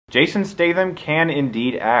Jason Statham can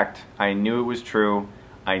indeed act. I knew it was true.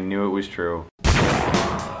 I knew it was true.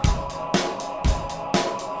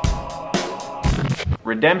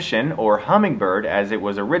 Redemption, or Hummingbird as it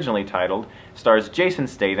was originally titled, stars Jason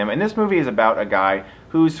Statham, and this movie is about a guy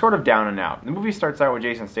who's sort of down and out. The movie starts out with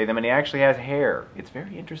Jason Statham, and he actually has hair. It's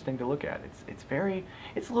very interesting to look at.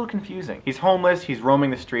 It's a little confusing. He's homeless, he's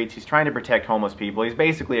roaming the streets, he's trying to protect homeless people, he's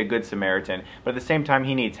basically a good Samaritan, but at the same time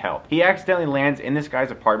he needs help. He accidentally lands in this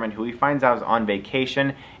guy's apartment who he finds out is on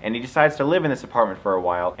vacation, and he decides to live in this apartment for a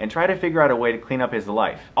while and try to figure out a way to clean up his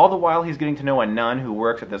life. All the while he's getting to know a nun who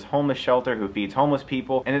works at this homeless shelter who feeds homeless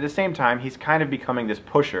people, and at the same time he's kind of becoming this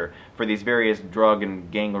pusher for these various drug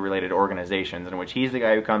and gang related organizations, in which he's the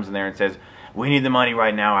guy who comes in there and says, "We need the money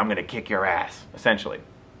right now, I'm gonna kick your ass," essentially.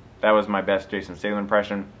 That was my best Jason Statham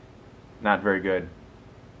impression. Not very good.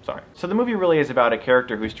 Sorry. So the movie really is about a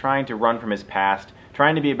character who's trying to run from his past,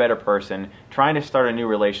 trying to be a better person, trying to start a new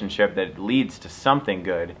relationship that leads to something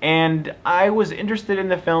good. And I was interested in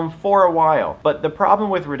the film for a while. But the problem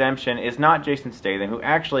with Redemption is not Jason Statham, who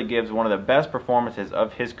actually gives one of the best performances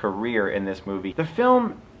of his career in this movie. The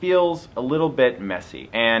film feels a little bit messy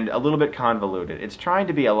and a little bit convoluted. It's trying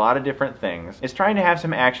to be a lot of different things. It's trying to have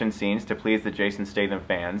some action scenes to please the Jason Statham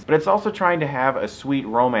fans, but it's also trying to have a sweet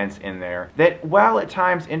romance in there that, while at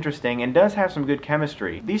times interesting and does have some good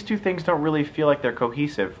chemistry, these two things don't really feel like they're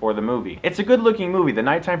cohesive for the movie. It's a good looking movie. The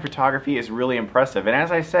nighttime photography is really impressive, and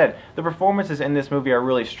as I said, the performances in this movie are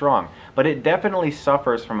really strong, but it definitely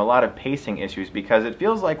suffers from a lot of pacing issues because it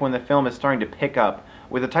feels like when the film is starting to pick up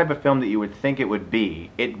with the type of film that you would think it would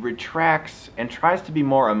be, it retracts and tries to be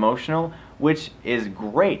more emotional, which is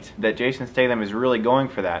great that Jason Statham is really going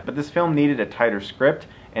for that. But this film needed a tighter script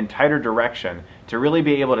and tighter direction to really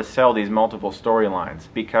be able to sell these multiple storylines,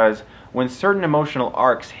 because when certain emotional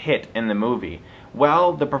arcs hit in the movie,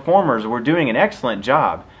 while the performers were doing an excellent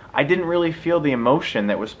job, I didn't really feel the emotion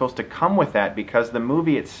that was supposed to come with that because the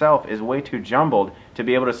movie itself is way too jumbled to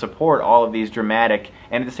be able to support all of these dramatic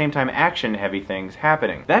and at the same time action-heavy things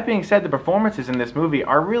happening. That being said, the performances in this movie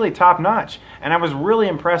are really top-notch, and I was really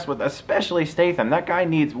impressed with especially Statham. That guy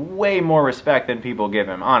needs way more respect than people give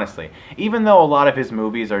him, honestly. Even though a lot of his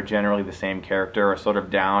movies are generally the same character, a sort of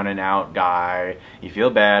down-and-out guy, you feel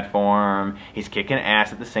bad for him, he's kicking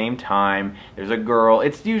ass at the same time, there's a girl,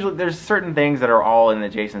 there's certain things that are all in the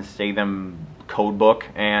Jason Statham code book,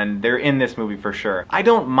 and they're in this movie for sure. I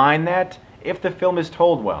don't mind that if the film is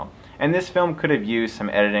told well. And this film could have used some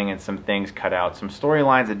editing and some things cut out, some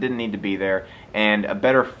storylines that didn't need to be there, and a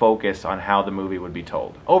better focus on how the movie would be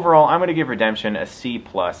told. Overall, I'm going to give Redemption a C+.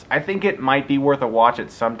 I think it might be worth a watch at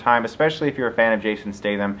some time, especially if you're a fan of Jason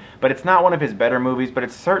Statham, but it's not one of his better movies, but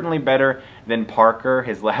it's certainly better than Parker,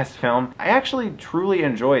 his last film. I actually truly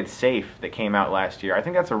enjoyed Safe that came out last year. I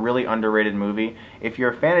think that's a really underrated movie. If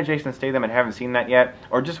you're a fan of Jason Statham and haven't seen that yet,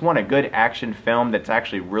 or just want a good action film that's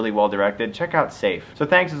actually really well directed, check out Safe. So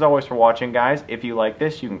thanks as always for watching, guys. If you like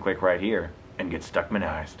this, you can click right here and get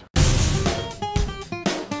Stuckmanized.